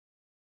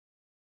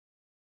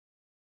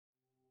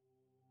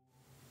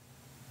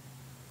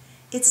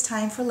It's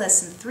time for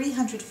Lesson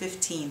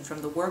 315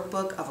 from the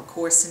Workbook of A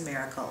Course in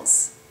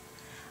Miracles.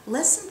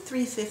 Lesson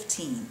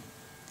 315.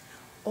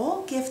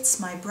 All gifts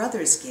my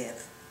brothers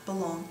give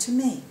belong to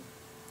me.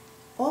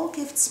 All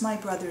gifts my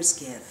brothers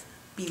give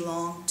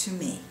belong to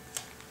me.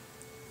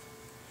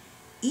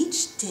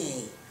 Each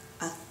day,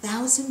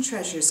 1,000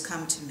 treasures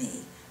come to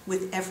me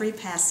with every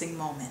passing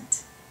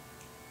moment.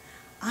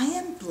 I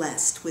am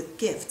blessed with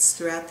gifts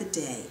throughout the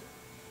day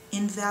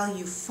in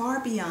value far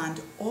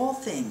beyond all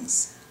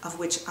things of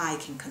which I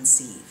can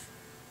conceive.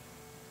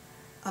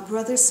 A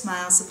brother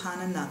smiles upon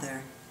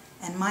another,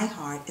 and my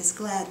heart is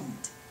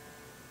gladdened.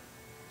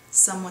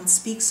 Someone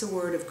speaks a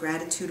word of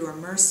gratitude or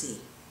mercy,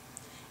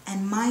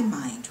 and my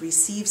mind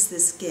receives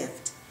this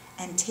gift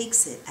and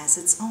takes it as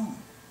its own.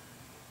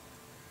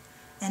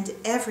 And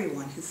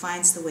everyone who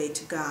finds the way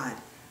to God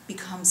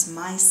becomes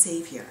my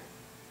Savior,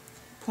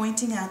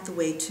 pointing out the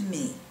way to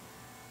me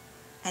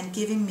and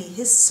giving me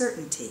his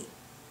certainty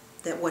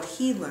that what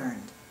he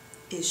learned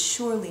is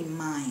surely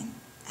mine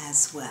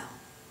as well.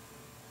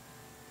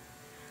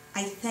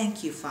 I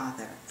thank you,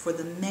 Father, for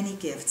the many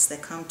gifts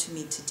that come to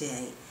me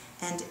today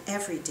and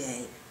every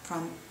day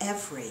from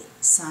every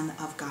Son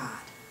of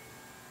God.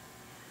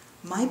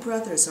 My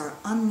brothers are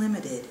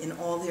unlimited in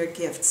all their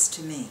gifts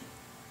to me.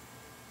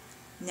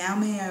 Now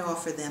may I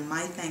offer them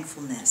my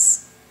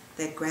thankfulness,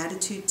 that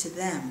gratitude to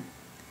them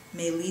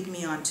may lead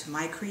me on to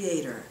my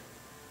Creator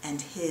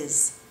and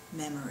his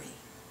memory.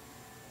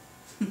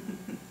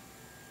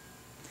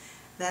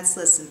 That's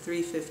Lesson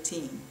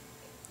 315.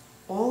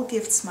 All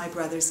gifts my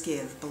brothers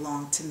give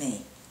belong to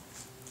me.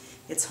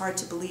 It's hard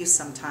to believe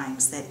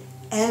sometimes that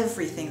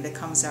everything that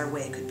comes our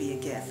way could be a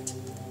gift,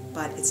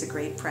 but it's a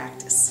great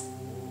practice.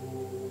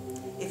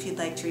 If you'd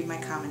like to read my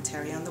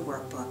commentary on the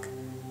workbook,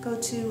 go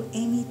to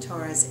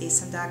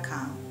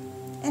amytorresason.com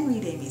and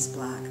read Amy's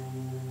blog.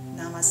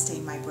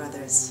 Namaste, my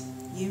brothers.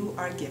 You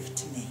are a gift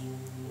to me.